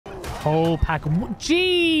whole pack.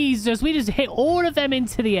 Jesus, we just hit all of them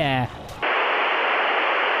into the air.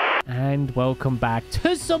 And welcome back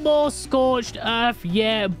to some more Scorched Earth.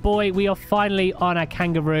 Yeah, boy, we are finally on our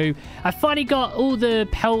kangaroo. I finally got all the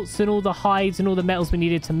pelts and all the hides and all the metals we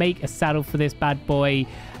needed to make a saddle for this bad boy.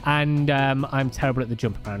 And I'm terrible at the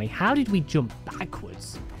jump, apparently. How did we jump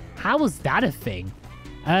backwards? How was that a thing?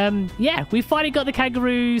 Yeah, we finally got the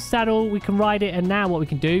kangaroo saddle. We can ride it. And now what we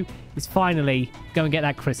can do is finally go and get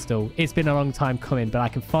that crystal. It's been a long time coming, but I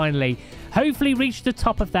can finally, hopefully, reach the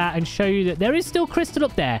top of that and show you that there is still crystal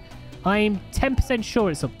up there. I'm 10% sure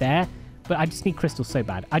it's up there, but I just need crystal so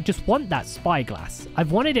bad. I just want that spyglass.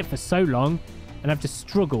 I've wanted it for so long, and I've just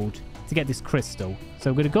struggled to get this crystal.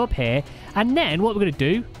 So we're going to go up here, and then what we're going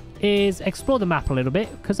to do is explore the map a little bit,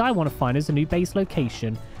 because I want to find us a new base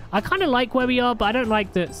location. I kind of like where we are, but I don't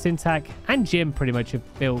like that Syntac and Jim pretty much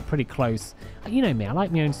have built pretty close. You know me, I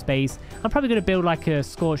like my own space. I'm probably going to build like a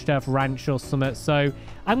Scorched Earth ranch or something, so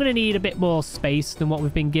I'm going to need a bit more space than what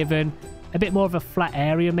we've been given. A bit more of a flat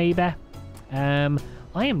area, maybe. I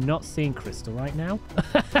am not seeing crystal right now.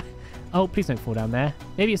 Oh, please don't fall down there.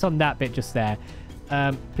 Maybe it's on that bit just there.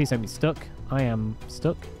 Please don't be stuck. I am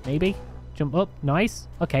stuck, maybe. Jump up. Nice.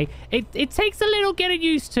 Okay. It takes a little getting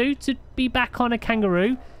used to be back on a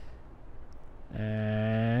kangaroo.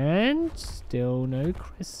 And still no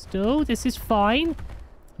crystal. This is fine.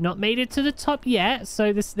 Not made it to the top yet,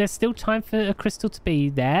 so there's still time for a crystal to be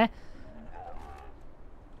there.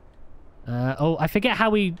 Oh, I forget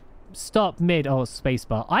how we stop mid. Oh,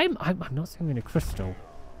 spacebar. I'm not seeing a crystal.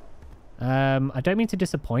 I don't mean to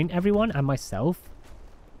disappoint everyone and myself,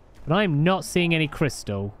 but I'm not seeing any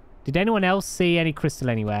crystal. Did anyone else see any crystal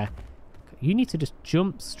anywhere? You need to just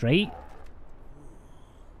jump straight.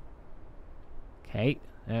 Okay,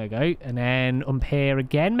 there we go. And then up here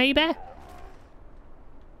again, maybe?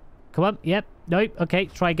 Come on. Yep. Nope. Okay,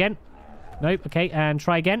 try again. Nope. Okay, and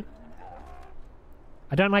try again.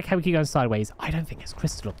 I don't like how we keep going sideways. I don't think there's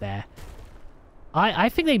crystal up there. I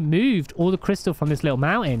think they moved all the crystal from this little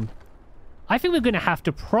mountain. I think we're going to have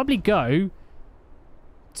to probably go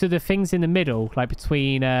to the things in the middle, like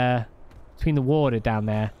between the water down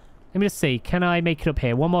there. Let me just see. Can I make it up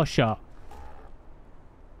here? One more shot.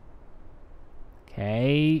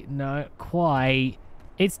 Okay, not quite.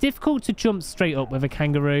 It's difficult to jump straight up with a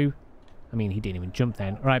kangaroo. I mean, he didn't even jump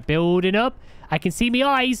then. All right, building up. I can see me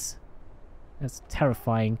eyes. That's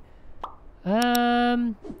terrifying.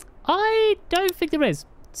 I don't think there is.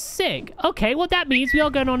 Sick. Okay, well, that means we are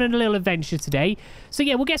going on a little adventure today. So,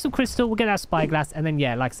 yeah, we'll get some crystal. We'll get our spyglass. And then,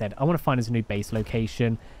 yeah, like I said, I want to find us a new base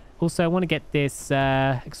location. Also, I want to get this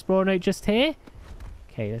explorer note just here.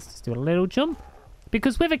 Okay, let's just do a little jump.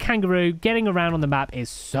 Because with a kangaroo, getting around on the map is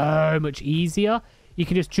so much easier. You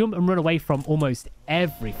can just jump and run away from almost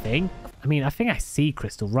everything. I mean, I think I see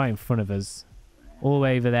crystal right in front of us. All the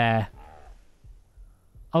way over there.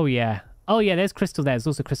 Oh, yeah. Oh, yeah, there's crystal there. There's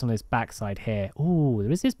also crystal on this backside here. Oh, there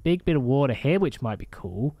is this big bit of water here, which might be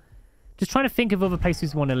cool. Just trying to think of other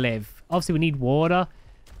places we want to live. Obviously, we need water.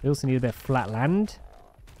 We also need a bit of flat land.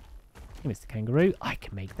 Hey, Mr. Kangaroo. I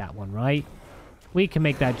can make that one, right? We can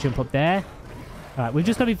make that jump up there. All right, we've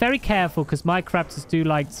just got to be very careful because Minecrafters do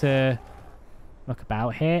like to knock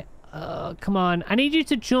about here. Come on. I need you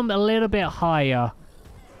to jump a little bit higher.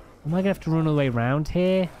 Am I going to have to run all the way around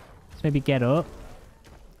here? Let's maybe get up.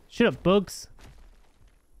 Shut up, bugs.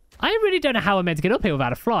 I really don't know how I'm meant to get up here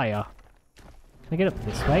without a flyer. Can I get up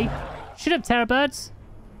this way? Shut up, terror birds.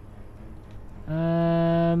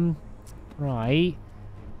 Right.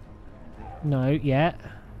 No, yeah.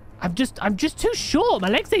 I'm just too short. My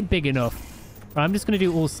legs ain't big enough. Right, I'm just going to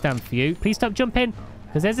do all stand for you. Please stop jumping,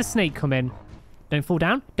 because there's a snake coming. Don't fall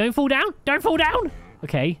down. Don't fall down. Don't fall down.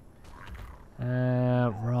 Okay.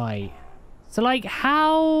 Right. So, like,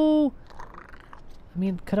 how... I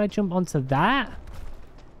mean, could I jump onto that?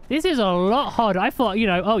 This is a lot harder. I thought, you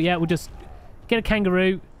know, oh, yeah, we'll just get a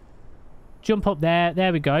kangaroo, jump up there.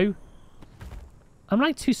 There we go. I'm,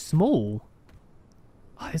 like, too small.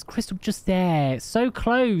 Oh, there's crystal just there. It's so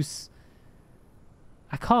close.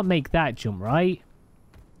 I can't make that jump, right?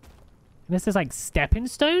 Unless there's, like, stepping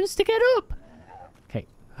stones to get up. Okay.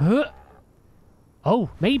 Oh,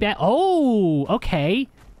 maybe. Oh, okay.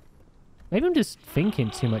 Maybe I'm just thinking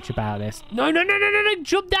too much about this. No, no, no, no, no, no.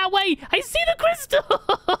 Jump that way. I see the crystal.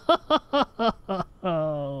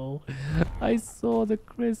 Oh, I saw the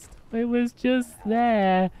crystal. It was just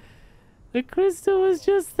there. The crystal was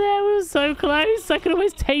just there. We were so close. I could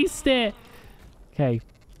almost taste it. Okay.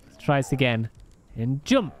 Let's try this again. And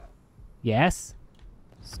jump. Yes.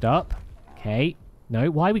 Stop. Okay. No.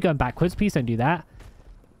 Why are we going backwards? Please don't do that.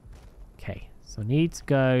 Okay. So I need to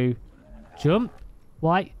go jump.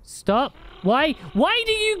 Why? Stop. Why? Why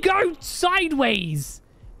do you go sideways?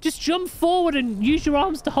 Just jump forward and use your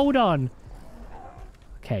arms to hold on.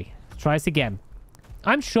 Okay, let's try this again.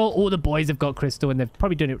 I'm sure all the boys have got crystal and they've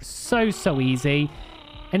probably done it so easy.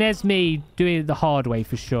 And there's me doing it the hard way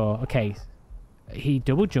for sure. Okay, he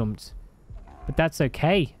double jumped. But that's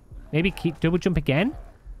okay. Maybe keep double jump again.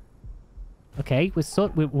 Okay,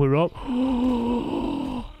 we're up.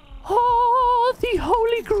 Oh, the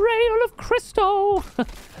holy grail of crystal.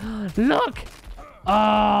 Look.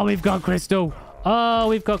 Oh, we've got crystal. Oh,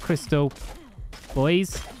 we've got crystal.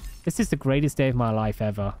 Boys, this is the greatest day of my life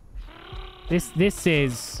ever. This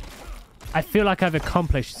is... I feel like I've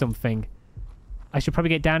accomplished something. I should probably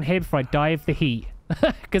get down here before I die of the heat.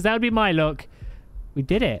 Because that would be my luck. We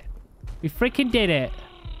did it. We freaking did it.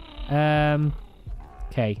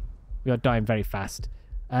 Okay. We are dying very fast.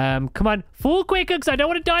 Come on. Fall quicker because I don't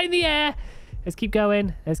want to die in the air. Let's keep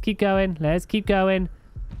going. Let's keep going. Let's keep going.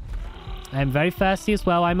 I'm very thirsty as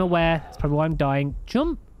well. I'm aware. That's probably why I'm dying.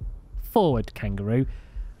 Jump forward, kangaroo.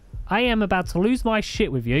 I am about to lose my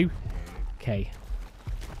shit with you. Okay.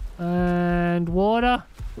 And water.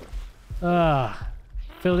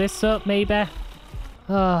 Fill this up, maybe.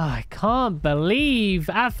 I can't believe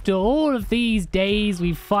after all of these days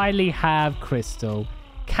we finally have crystal.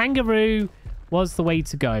 Kangaroo was the way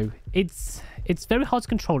to go. It's very hard to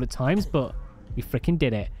control at times, but we freaking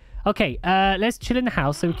did it. Okay, let's chill in the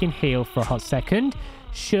house so we can heal for a hot second.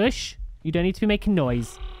 Shush. You don't need to be making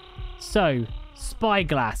noise. So,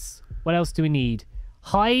 spyglass. What else do we need?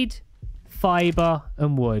 Hide, fiber,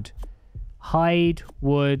 and wood. Hide,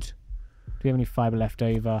 wood. Do we have any fiber left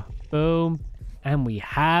over? Boom. And we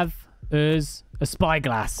have us a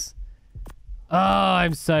spyglass. Oh,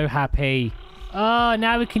 I'm so happy. Oh,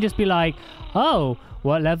 now we can just be like, oh,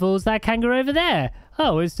 what level is that kangaroo over there?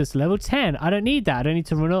 Oh, it's just level 10. I don't need that. I don't need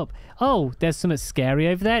to run up. Oh, there's something scary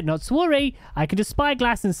over there. Not to worry. I can just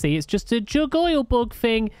spyglass and see. It's just a jug oil bug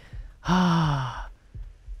thing.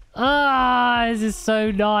 This is so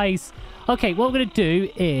nice. Okay, what we're going to do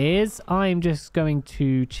is I'm just going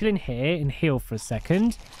to chill in here and heal for a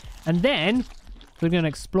second. And then we're going to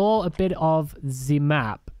explore a bit of the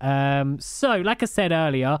map. So, like I said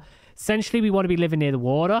earlier, essentially we want to be living near the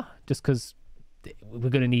water just because we're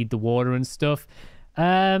going to need the water and stuff.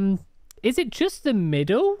 Is it just the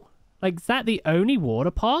middle? Like, is that the only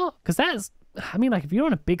water part? Because that's... I mean, like, if you're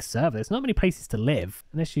on a big server, there's not many places to live.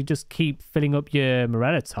 Unless you just keep filling up your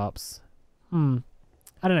Morella tops.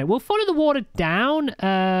 I don't know. We'll follow the water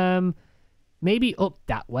down. Maybe up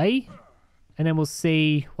that way. And then we'll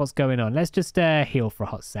see what's going on. Let's just heal for a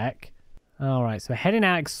hot sec. Alright, so we're heading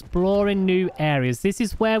out, exploring new areas. This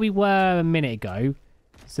is where we were a minute ago.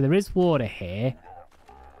 So there is water here.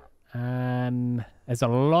 There's a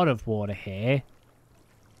lot of water here.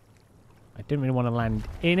 I didn't really want to land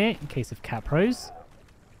in it in case of capros.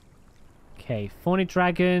 Okay, fawned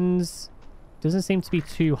dragons. Doesn't seem to be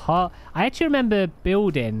too hot. I actually remember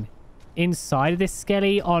building inside of this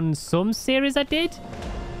skelly on some series I did.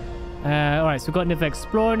 Alright, so we've got another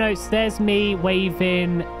explorer notes. There's me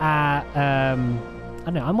waving at... I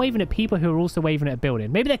don't know. I'm waving at people who are also waving at a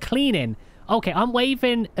building. Maybe they're cleaning. Okay, I'm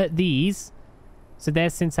waving at these. So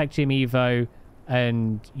there's Syntax, Jim, Evo,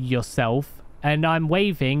 and yourself. And I'm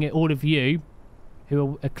waving at all of you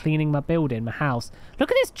who are cleaning my building, my house.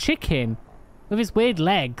 Look at this chicken with his weird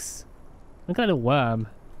legs. Look at that little worm.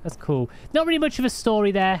 That's cool. Not really much of a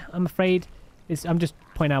story there, I'm afraid. I'm just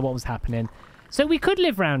pointing out what was happening. So we could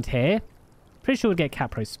live around here. Pretty sure we'd get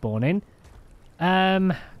capros spawning.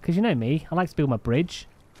 Because you know me, I like to build my bridge.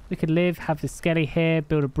 We could live, have the skelly here,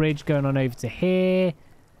 build a bridge going on over to here.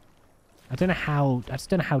 I just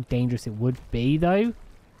don't know how dangerous it would be though.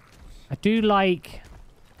 I do like,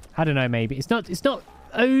 I don't know, maybe. It's not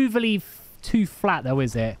overly too flat though,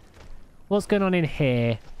 is it? What's going on in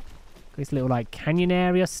here? This little like canyon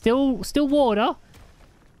area. Still water,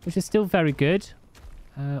 which is still very good.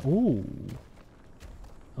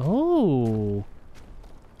 Oh.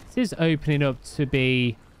 This is opening up to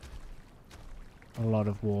be a lot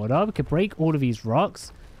of water. We could break all of these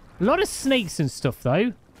rocks. A lot of snakes and stuff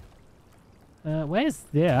though. Where's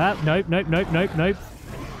there? Nope.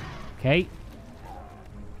 Okay.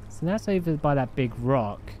 So that's over by that big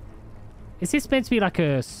rock. Is this meant to be like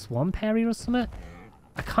a swamp area or something?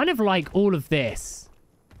 I kind of like all of this.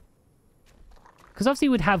 Because obviously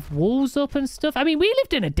we'd have walls up and stuff. I mean, we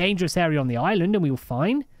lived in a dangerous area on the island and we were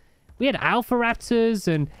fine. We had alpha raptors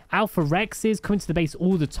and alpha rexes coming to the base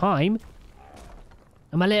all the time.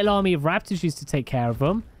 And my little army of raptors used to take care of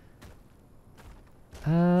them.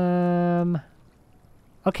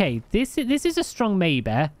 Okay, this is a strong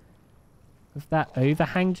maybe. With that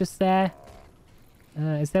overhang just there.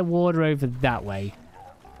 Is there water over that way?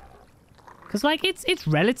 Because, like, it's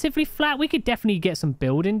relatively flat. We could definitely get some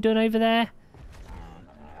building done over there.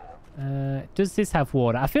 Does this have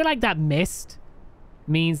water? I feel like that mist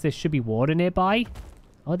means there should be water nearby.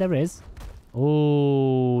 Oh, there is.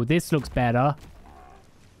 Oh, this looks better.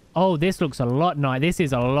 Oh, this looks a lot nice. This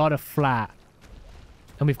is a lot of flat.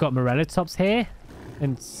 And we've got Morellatops here.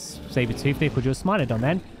 And Sabertooth, they put your Smilodon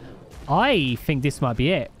then. I think this might be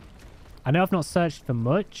it. I know I've not searched for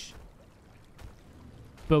much.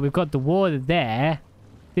 But we've got the water there.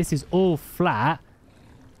 This is all flat.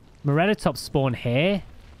 Morellatops spawn here.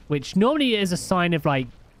 Which normally is a sign of, like,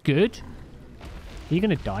 good. Are you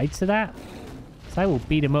going to die to that? So I will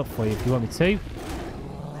beat him up for you if you want me to.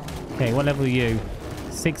 Okay, what level are you?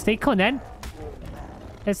 60? Come on, then.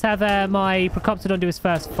 Let's have my Procoptodon do his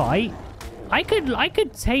first fight. I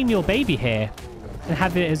could tame your baby here. And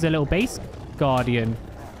have it as a little base guardian.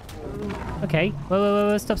 Okay.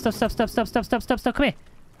 Whoa. Stop. Come here.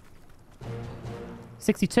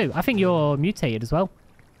 62. I think you're mutated as well.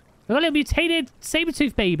 We've got a little mutated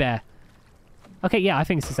Sabertooth baby. Okay, yeah, I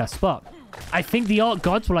think this is our spot. I think the ARK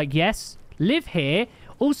gods were like, yes, live here.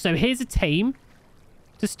 Also, here's a tame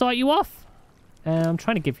to start you off. I'm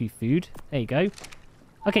trying to give you food. There you go.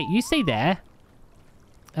 Okay, you stay there.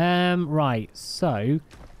 Right, so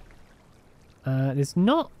there's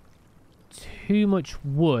not too much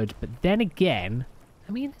wood, but then again,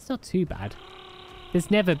 I mean, it's not too bad. There's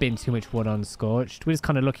never been too much wood on Scorched. We're just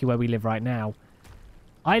kind of lucky where we live right now.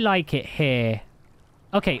 I like it here.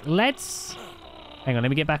 Okay, let's... Hang on, let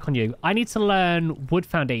me get back on you. I need to learn wood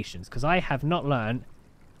foundations, because I have not learned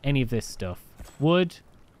any of this stuff. Wood,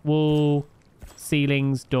 wool,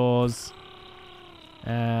 ceilings, doors,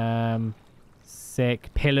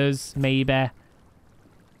 sick, pillars, maybe.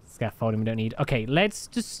 Scaffolding we don't need. Okay, let's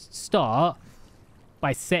just start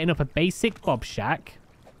by setting up a basic bob shack.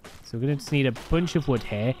 So we're going to just need a bunch of wood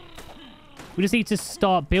here. We just need to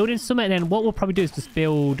start building something, and then what we'll probably do is just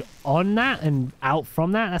build on that and out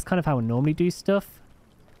from that. That's kind of how we normally do stuff.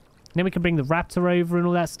 And then we can bring the raptor over and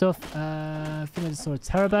all that stuff. I think I just saw a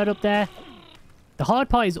terror bird up there. The hard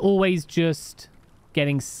part is always just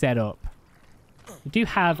getting set up. We do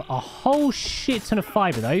have a whole shit ton of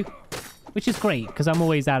fiber, though, which is great, because I'm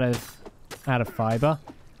always out of fiber.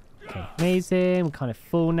 Okay, amazing. We're kind of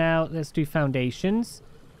full now. Let's do foundations.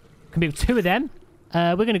 Can build 2 of them.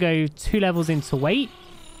 We're going to go 2 levels into weight.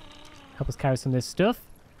 Help us carry some of this stuff.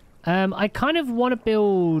 I kind of want to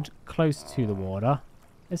build close to the water.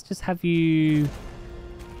 Let's just have you...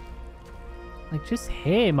 Like, just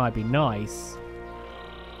here might be nice.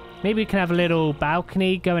 Maybe we can have a little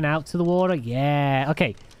balcony going out to the water. Yeah.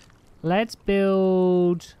 Okay. Let's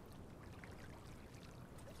build...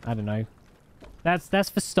 I don't know. That's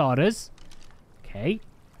for starters. Okay.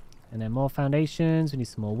 And then more foundations. We need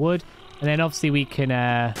some more wood. And then obviously we can...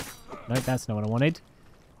 No, that's not what I wanted.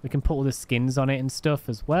 We can put all the skins on it and stuff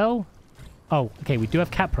as well. Oh, okay. We do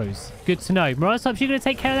have capros. Good to know. Morellatops, you're going to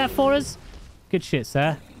take care of that for us? Good shit,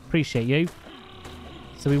 sir. Appreciate you.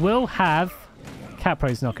 So we will have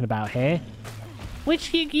capros knocking about here.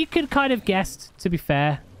 Which you could kind of guess, to be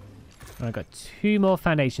fair. And I've got 2 more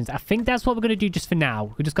foundations. I think that's what we're going to do just for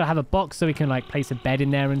now. We just got to have a box so we can, like, place a bed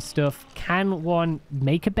in there and stuff. Can one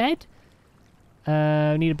make a bed?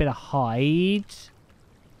 We need a bit of hide.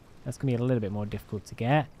 That's going to be a little bit more difficult to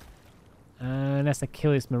get. Unless I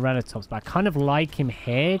kill this Morellatops. But I kind of like him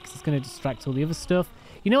here because it's going to distract all the other stuff.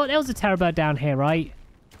 You know what? There was a terror bird down here, right?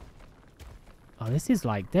 Oh, this is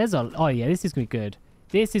like... There's a... Oh, yeah. This is going to be good.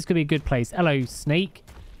 This is going to be a good place. Hello, snake.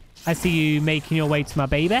 I see you making your way to my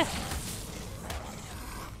baby.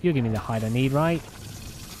 You'll give me the hide I need, right?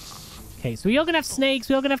 Okay, so we are going to have snakes.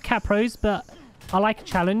 We are going to have capros, but I like a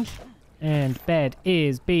challenge. And bed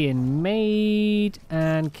is being made.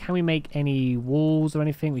 And can we make any walls or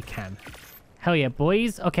anything? We can. Hell yeah,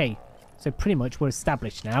 boys. Okay, so pretty much we're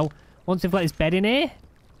established now. Once we've got this bed in here,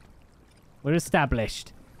 we're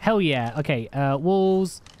established. Hell yeah. Okay,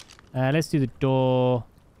 walls. Let's do the door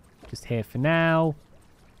just here for now.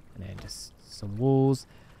 And then just some walls.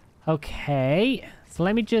 Okay, so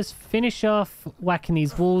let me just finish off whacking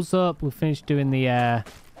these walls up. We'll finish doing the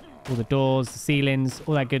all the doors, the ceilings,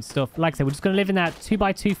 all that good stuff. Like I said, we're just going to live in that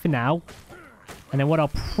 2x2 for now. And then what I'll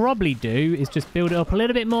probably do is just build it up a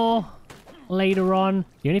little bit more later on.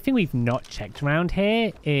 The only thing we've not checked around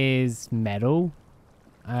here is metal.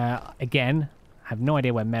 Again, I have no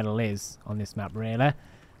idea where metal is on this map, really.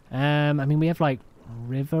 I mean, we have, like,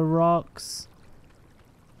 river rocks.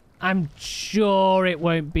 I'm sure it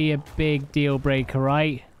won't be a big deal breaker,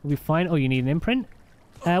 right? We'll be fine. Oh, you need an imprint?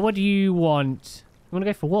 What do you want? You want to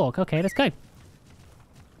go for a walk? Okay, let's go.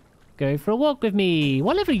 go for a walk with me.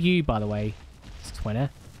 What level are you, by the way? It's 20.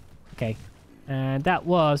 Okay. And that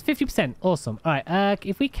was 50%. Awesome. All right.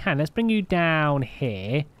 If we can, let's bring you down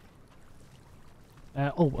here.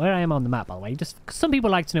 Oh, where I am on the map, by the way. Just some people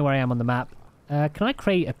like to know where I am on the map. Can I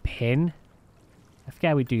create a pin? I forget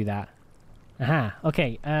how we do that. Aha.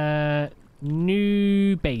 Okay.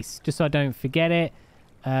 New base, just so I don't forget it.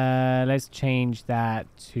 Let's change that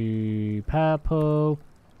to purple.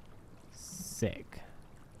 Sick.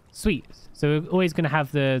 Sweet. So we're always going to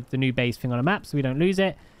have the new base thing on a map so we don't lose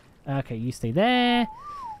it. Okay, you stay there.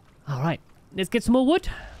 All right. Let's get some more wood.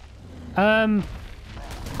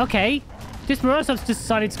 Okay. This Morozov's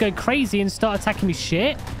decided to go crazy and start attacking me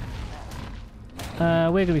shit.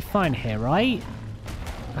 We're going to be fine here, right?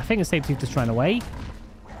 I think the Sabertooth just ran away.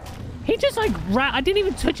 He just like I didn't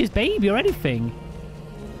even touch his baby or anything.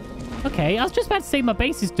 Okay, I was just about to say my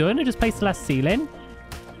base is done. I just placed the last ceiling.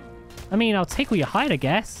 I mean, I'll take all your hide, I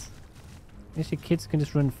guess. I guess your kids can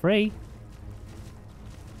just run free.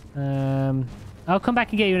 I'll come back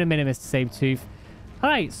and get you in a minute, Mr. Sabertooth. All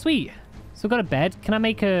right, sweet. So we've got a bed. Can I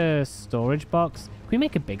make a storage box? Can we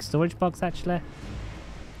make a big storage box, actually?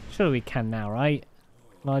 Surely we can now, right?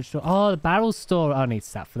 Large store. Oh, the barrel store. I need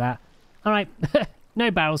stat for that. All right.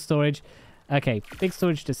 No barrel storage. Okay, big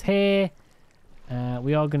storage just here.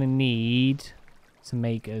 We are going to need to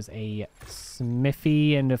make us a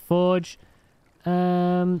smithy and a forge.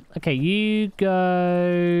 Okay, you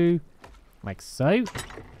go like so.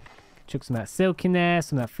 Chuck some of that silk in there,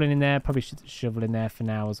 some of that flint in there. Probably should shovel in there for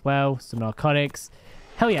now as well. Some narcotics.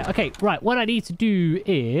 Hell yeah. Okay, right. What I need to do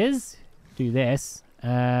is do this.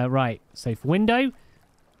 Right. So for window.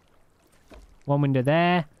 One window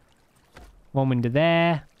there. One window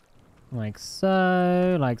there. Like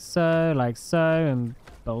so, like so, like so. And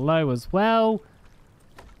below as well.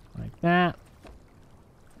 Like that.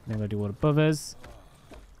 Then we'll do what above us.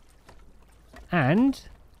 And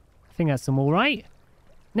I think that's all right.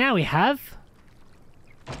 Now we have...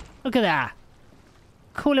 Look at that.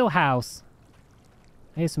 Cool little house.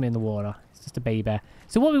 Here's some in the water. It's just a baby bear.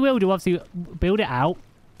 So what we will do, obviously, build it out.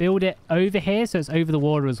 Build it over here so it's over the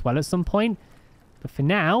water as well at some point. But for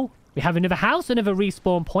now, we have another house, another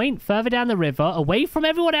respawn point further down the river, away from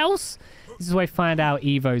everyone else. This is where I find out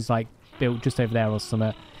Evo's like built just over there or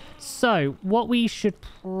something. So what we should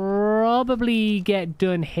probably get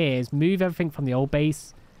done here is move everything from the old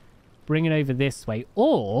base, bring it over this way,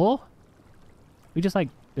 or we just like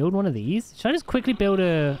build one of these. Should I just quickly build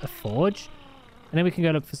a forge, and then we can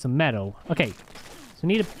go look for some metal? Okay, so we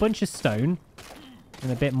need a bunch of stone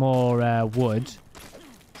and a bit more wood.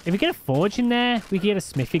 If we get a forge in there, we can get a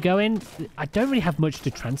smithy going. I don't really have much to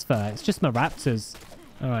transfer. It's just my raptors.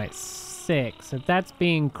 All right, 6. So that's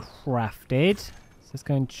being crafted. So let's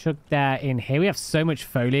go and chuck that in here. We have so much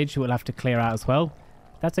foliage we'll have to clear out as well.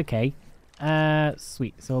 That's okay.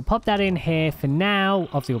 Sweet. So we'll pop that in here for now.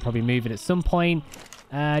 Obviously, we'll probably move it at some point.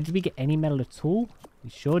 Did we get any metal at all? We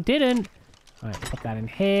sure didn't. All right, pop that in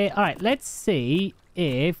here. All right, let's see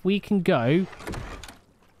if we can go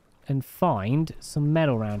and find some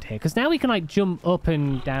metal around here. Because now we can, like, jump up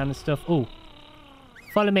and down and stuff. Oh,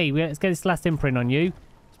 follow me. Let's get this last imprint on you.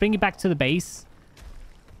 Let's bring you back to the base.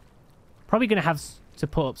 Probably going to have to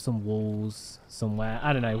put up some walls somewhere.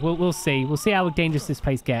 I don't know. We'll see. We'll see how dangerous this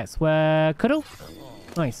place gets. Where Cuddle?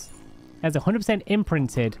 Nice. That's 100%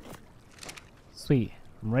 imprinted. Sweet.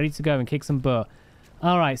 I'm ready to go and kick some butt.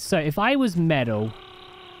 All right. So if I was metal,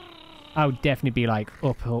 I would definitely be like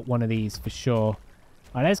up one of these for sure.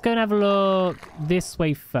 All right. Let's go and have a look this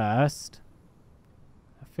way first.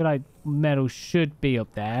 I feel like metal should be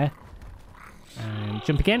up there. And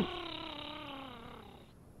jump again.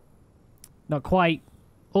 Not quite.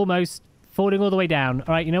 Almost. Falling all the way down.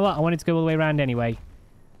 All right, you know what? I wanted to go all the way around anyway.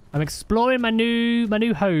 I'm exploring my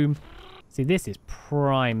new home. See, this is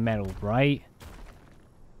prime metal, right?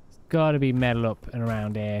 It's got to be metal up and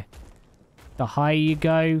around here. The higher you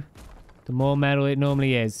go, the more metal it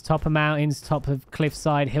normally is. Top of mountains, top of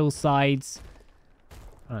cliffside, hillsides.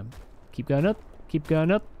 Keep going up. Keep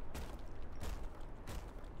going up.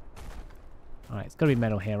 All right, it's got to be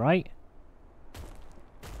metal here, right?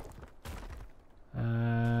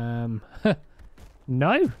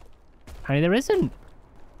 No. Apparently there isn't.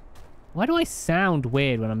 Why do I sound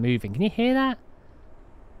weird when I'm moving? Can you hear that?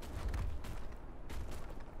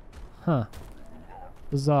 Huh.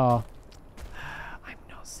 Bizarre. I'm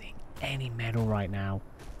not seeing any metal right now.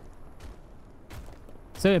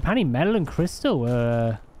 So apparently metal and crystal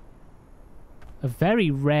are a very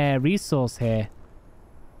rare resource here.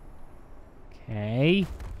 Okay.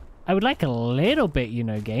 I would like a little bit, you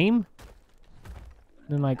know, game.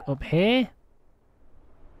 And then like up here.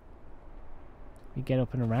 We get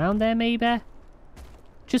up and around there, maybe?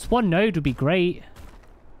 Just one node would be great.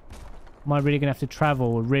 Am I really going to have to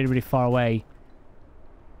travel really, really far away?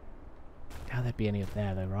 Doubt there'd be any up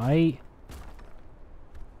there, though, right?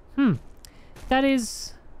 That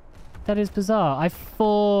is bizarre. I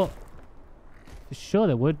thought... For sure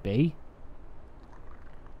there would be.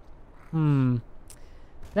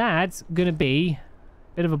 That's going to be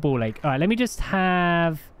a bit of a ball ache. All right, let me just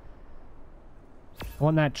have... I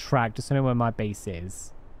want that track just to know where my base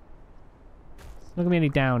is. It's not going to be any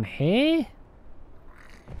down here.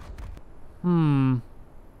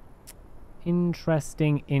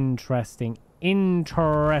 Interesting.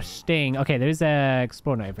 Okay, there is a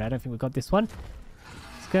explorer note over there. I don't think we've got this one.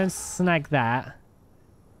 Let's go and snag that.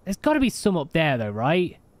 There's got to be some up there, though,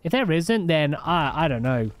 right? If there isn't, then I don't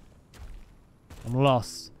know. I'm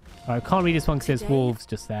lost. All right, I can't read this one because there's wolves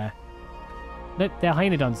just there. Nope, they're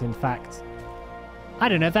hyenodons, in fact. I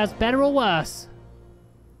don't know if that's better or worse.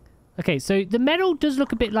 Okay, so the metal does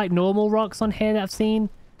look a bit like normal rocks on here that I've seen.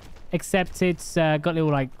 Except it's got little,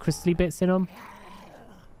 like, crystally bits in them.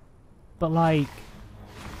 But, like...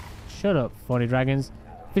 Shut up, Thorny Dragons.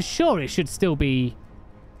 For sure it should still be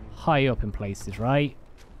high up in places, right?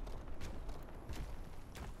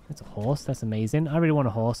 That's a horse. That's amazing. I really want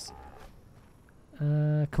a horse.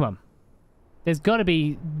 Come on. There's gotta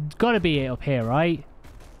be it up here, right?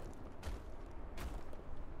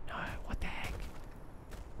 No, what the heck?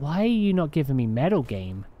 Why are you not giving me metal,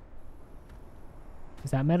 game?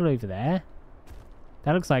 Is that metal over there?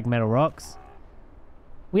 That looks like metal rocks.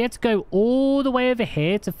 We had to go all the way over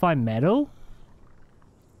here to find metal?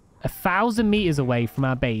 1,000 meters away from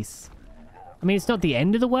our base. I mean, it's not the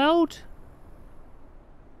end of the world.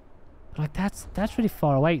 But like, that's really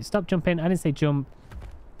far away. Stop jumping. I didn't say jump.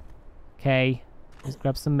 Okay. Let's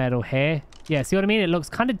grab some metal here. Yeah, see what I mean? It looks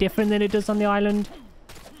kind of different than it does on the island.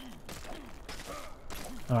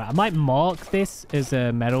 Alright, I might mark this as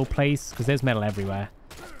a metal place, because there's metal everywhere.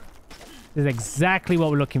 This is exactly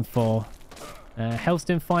what we're looking for. Health's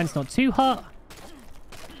doing fine. It's not too hot.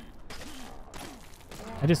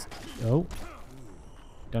 Oh.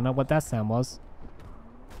 Don't know what that sound was.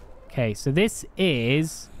 Okay, so this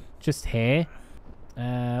is just here.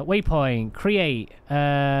 Waypoint. Create.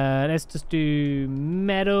 Let's just do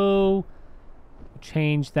metal.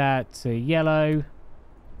 Change that to yellow.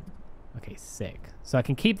 Okay, sick. So I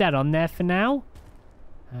can keep that on there for now.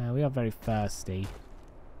 We are very thirsty.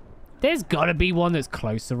 There's got to be one that's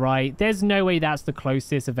closer, right? There's no way that's the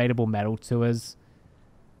closest available metal to us.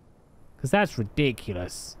 Because that's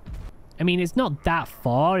ridiculous. I mean, it's not that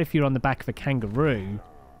far if you're on the back of a kangaroo.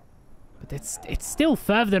 But it's still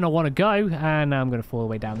further than I want to go. And I'm going to fall all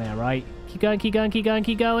the way down there, right? Keep going, keep going, keep going,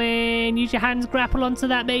 keep going. Use your hands, grapple onto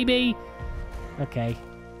that, baby. Okay.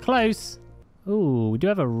 Close. Ooh, we do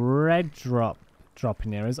have a red drop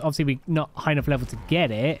in there. Obviously, we're not high enough level to get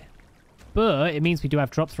it. But it means we do have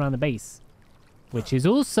drops around the base. Which is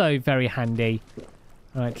also very handy.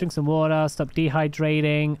 Alright, drink some water. Stop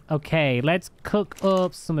dehydrating. Okay, let's cook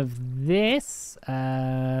up some of this.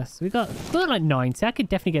 So we got like 90. I could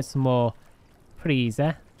definitely get some more. Pretty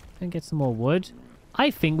easy. And get some more wood. I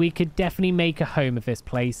think we could definitely make a home of this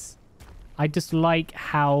place. I just like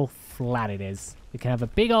how flat it is. We can have a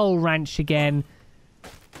big old ranch again.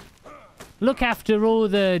 Look after all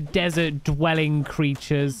the desert dwelling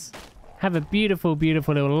creatures. Have a beautiful,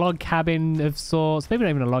 beautiful little log cabin of sorts. Maybe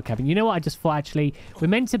not even a log cabin. You know what? I just thought, actually, we're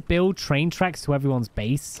meant to build train tracks to everyone's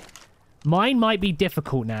base. Mine might be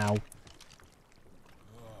difficult now.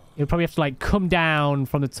 You'll probably have to, like, come down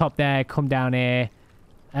from the top there, come down here.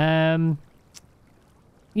 Yeah,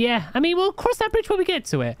 I mean, we'll cross that bridge when we get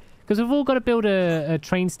to it. Because we've all got to build a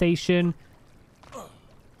train station.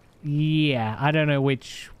 Yeah, I don't know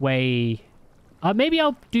which way. Maybe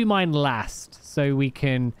I'll do mine last so we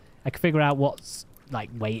can... I can figure out what's,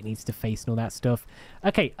 like, way it needs to face and all that stuff.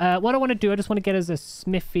 Okay, what I want to do, I just want to get us a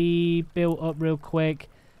smithy built up real quick.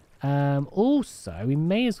 Also, we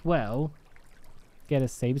may as well get a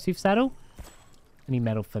Sabertooth saddle. I need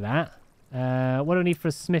metal for that. What do I need for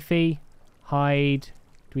a smithy? Hide.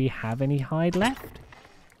 Do we have any hide left?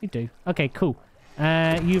 We do. Okay, cool.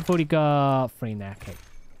 You've already got 3 in there. Okay.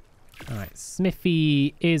 Alright,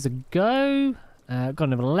 smithy is a go. Got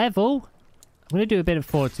another level. I'm going to do a bit of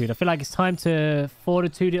fortitude. I feel like it's time to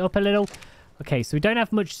fortitude it up a little. Okay, so we don't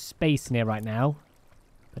have much space in here right now.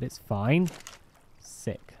 But it's fine.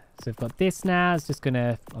 Sick. So we've got this now. It's just going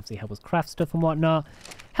to obviously help us craft stuff and whatnot.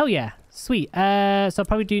 Hell yeah. Sweet. So I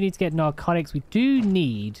probably do need to get narcotics. We do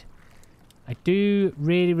need... I do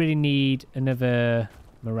really, really need another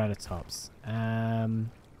Morellatops.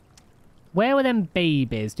 Where were them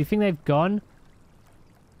babies? Do you think they've gone? Do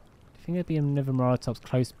you think there'd be another Moratops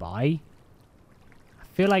close by. I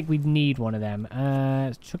feel like we'd need one of them.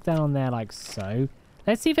 Let's chuck that on there like so.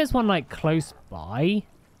 Let's see if there's one like close by.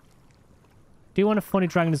 Do want a Thorny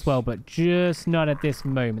Dragon as well, but just not at this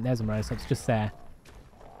moment. There's a Moratops just there.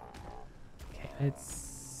 Okay, let's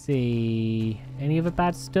see. Any other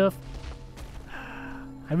bad stuff?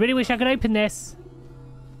 I really wish I could open this.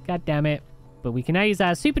 God damn it. But we can now use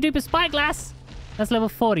our super duper spyglass. That's level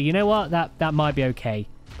 40. You know what? That might be okay.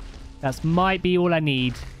 That might be all I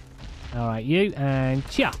need. Alright, you. And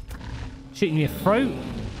chia. Shooting me a throat.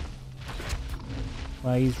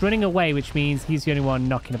 Well, he's running away, which means he's the only one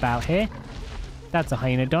knocking about here. That's a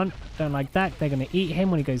Hyaenodon. Don't like that. They're going to eat him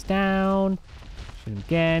when he goes down. Shoot him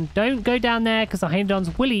again. Don't go down there, because the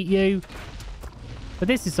Hyaenodons will eat you. But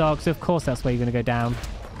this is ARK, so of course that's where you're going to go down.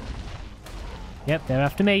 Yep, they're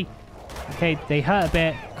after me. Okay, they hurt a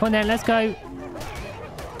bit. Come on then, let's go.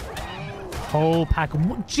 Whole pack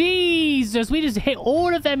of... Jesus, we just hit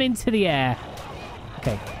all of them into the air.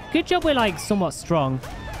 Okay, good job we're like somewhat strong.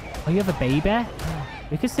 Oh, you have a baby bear?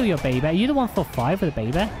 We could steal your baby bear. Are you the 145 with a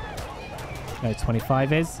baby bear? No,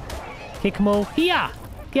 25 is. Kick them all. Here!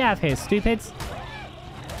 Get out of here, stupids.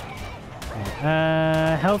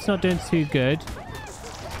 Okay, health's not doing too good.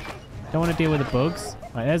 Don't want to deal with the bugs.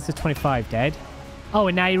 Right, there's the 25 dead. Oh,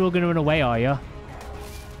 and now you're all going to run away, are you?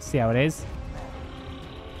 See how it is.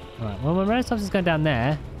 Alright, well, my Moratops is going down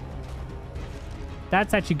there.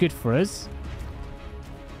 That's actually good for us.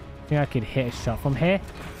 I think I could hit a shot from here.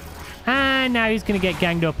 And now he's going to get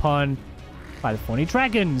ganged up on by the Thorny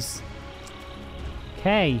Dragons.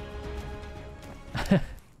 Okay.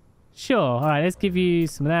 Sure. Alright, let's give you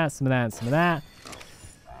some of that, some of that, some of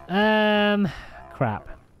that. Crap.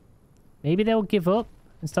 Maybe they'll give up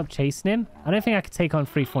and stop chasing him. I don't think I could take on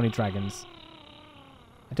 3 Thorny Dragons.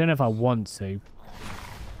 I don't know if I want to.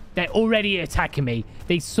 They're already attacking me.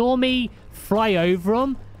 They saw me fly over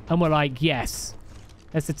them and were like, yes,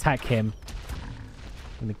 let's attack him.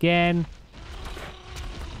 And again.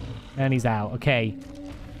 And he's out. Okay.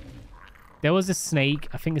 There was a snake.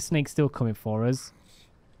 I think the snake's still coming for us.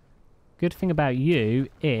 Good thing about you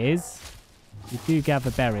is you do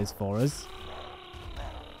gather berries for us.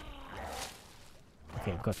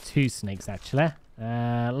 Okay, we've got 2 snakes, actually.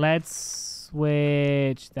 Let's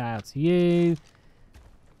switch that out to you.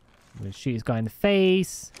 I'm going to shoot this guy in the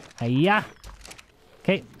face. Hiya.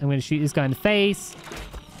 Okay, I'm going to shoot this guy in the face.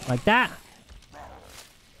 Like that.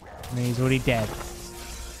 And he's already dead.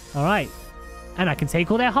 Alright. And I can take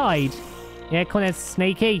all their hide. Yeah, come on there,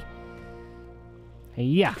 snaky.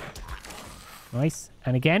 Hiya. Nice.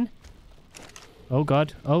 And again. Oh,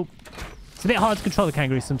 God. Oh. It's a bit hard to control the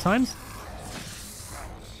kangaroos sometimes.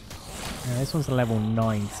 This one's a level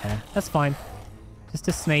 9 tear. That's fine. Just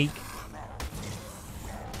a snake.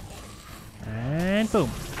 And boom.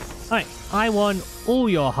 Alright, I want all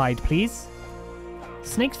your hide, please.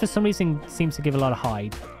 Snakes, for some reason, seems to give a lot of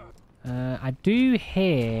hide. I do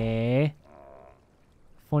hear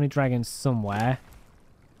Thorny Dragons somewhere.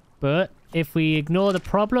 But if we ignore the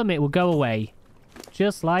problem, it will go away.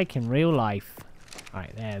 Just like in real life.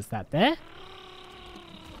 Alright, there's that there.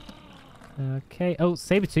 Okay. Oh,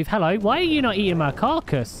 Sabertooth, hello. Why are you not eating my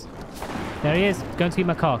carcass? There he is. Going to eat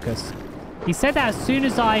my carcass. He said that as soon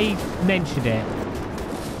as I mentioned it.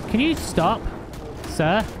 Can you stop,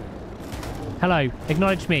 sir? Hello.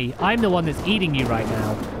 Acknowledge me. I'm the one that's eating you right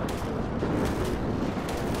now.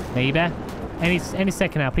 Maybe. Any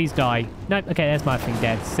second now. Please die. Nope. Okay, there's my thing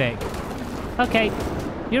dead. Sick. Okay.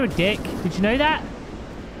 You're a dick. Did you know that?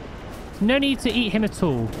 No need to eat him at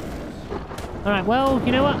all. Alright, well,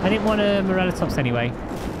 you know what? I didn't want a Moratops anyway.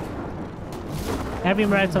 Every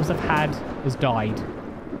Moratops I've had has died.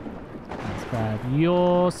 Let's grab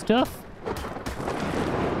your stuff.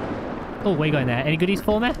 Oh, what you got in there? Any goodies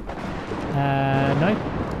for me? No.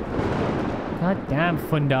 God damn,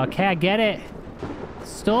 Thunder. Okay, I get it.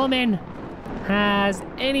 Storming. Has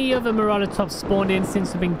any other Moratops spawned in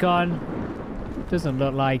since we've been gone? Doesn't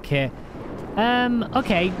look like it.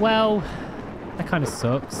 Okay, well, that kind of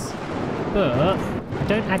sucks. But I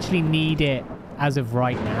don't actually need it as of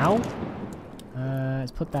right now.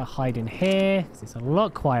 Let's put that hide in here, because it's a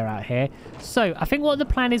lot quieter out here. So I think what the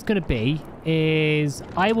plan is going to be is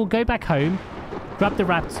I will go back home, grab the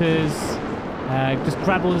raptors, just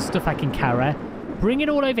grab all the stuff I can carry, bring it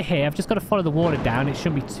all over here. I've just got to follow the water down. It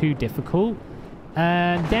shouldn't be too difficult.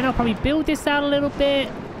 Then I'll probably build this out a little bit.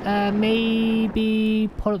 Maybe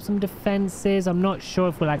put up some defenses. I'm not sure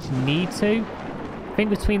if we'll actually need to. I think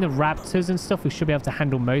between the raptors and stuff, we should be able to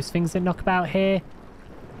handle most things that knock about here.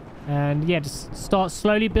 And yeah, just start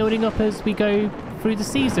slowly building up as we go through the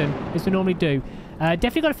season, as we normally do.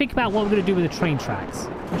 Definitely got to think about what we're going to do with the train tracks.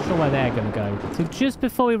 Not sure where they're going to go. So just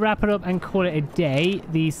before we wrap it up and call it a day,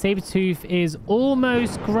 the Sabertooth is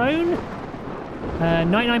almost grown.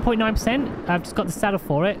 99.9%. I've just got the saddle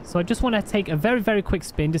for it. So I just want to take a very, very quick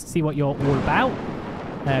spin just to see what you're all about.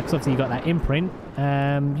 Because obviously you got that imprint.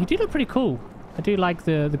 You do look pretty cool. I do like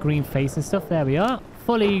the green face and stuff. There we are.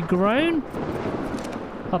 Fully grown.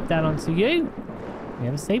 Pop that onto you. We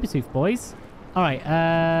have a Sabertooth, boys. Alright,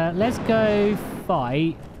 let's go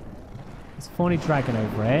fight this thorny dragon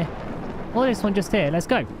over here. Or this one just here. Let's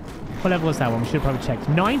go. What level was that one? We should have probably checked.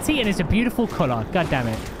 90, and it's a beautiful colour. God damn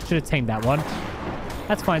it. Should have tamed that one.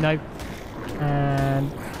 That's fine, though. And,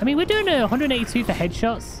 I mean, we're doing 182 for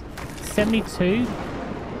headshots. 72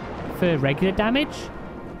 for regular damage.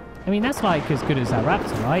 I mean, that's like as good as that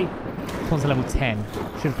raptor, right? This one's a level 10.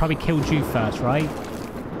 Should have probably killed you first, right?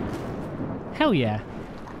 Hell yeah.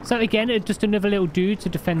 So again, just another little dude to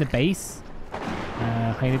defend the base.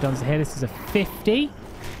 Hyenodons here. This is a 50.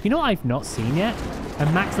 You know what I've not seen yet? A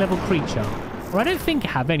max level creature. Or I don't think I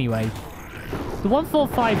have anyway. The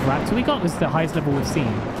 145 raptor we got was the highest level we've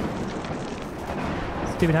seen.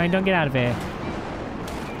 Stupid Hyenodon, get out of here.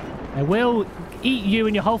 I will eat you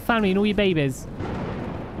and your whole family and all your babies.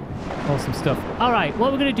 Awesome stuff. Alright,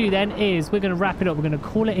 what we're going to do then is we're going to wrap it up. We're going to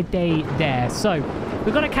call it a day there. So,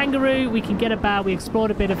 we've got a kangaroo. We can get about. We explored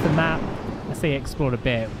a bit of the map. I say explored a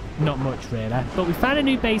bit. Not much, really. But we found a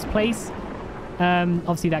new base place.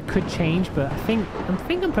 Obviously, that could change, but I think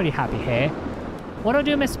I'm pretty happy here. What I'll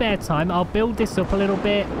do in my spare time, I'll build this up a little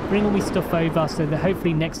bit, bring all my stuff over so that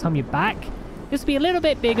hopefully next time you're back, this will be a little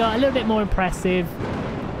bit bigger, a little bit more impressive.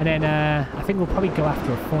 And then I think we'll probably go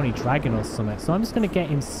after a thorny dragon or something. So I'm just going to get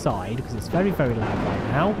inside because it's very, very loud right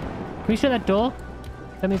now. Can we shut that door?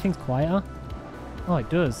 Does that make things quieter? Oh, it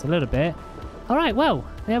does. A little bit. All right, well,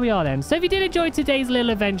 there we are then. So if you did enjoy today's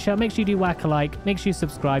little adventure, make sure you do whack a like. Make sure you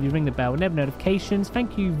subscribe. You ring the bell and have notifications.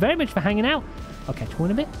 Thank you very much for hanging out. I'll catch you all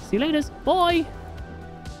in a bit. See you later. Bye.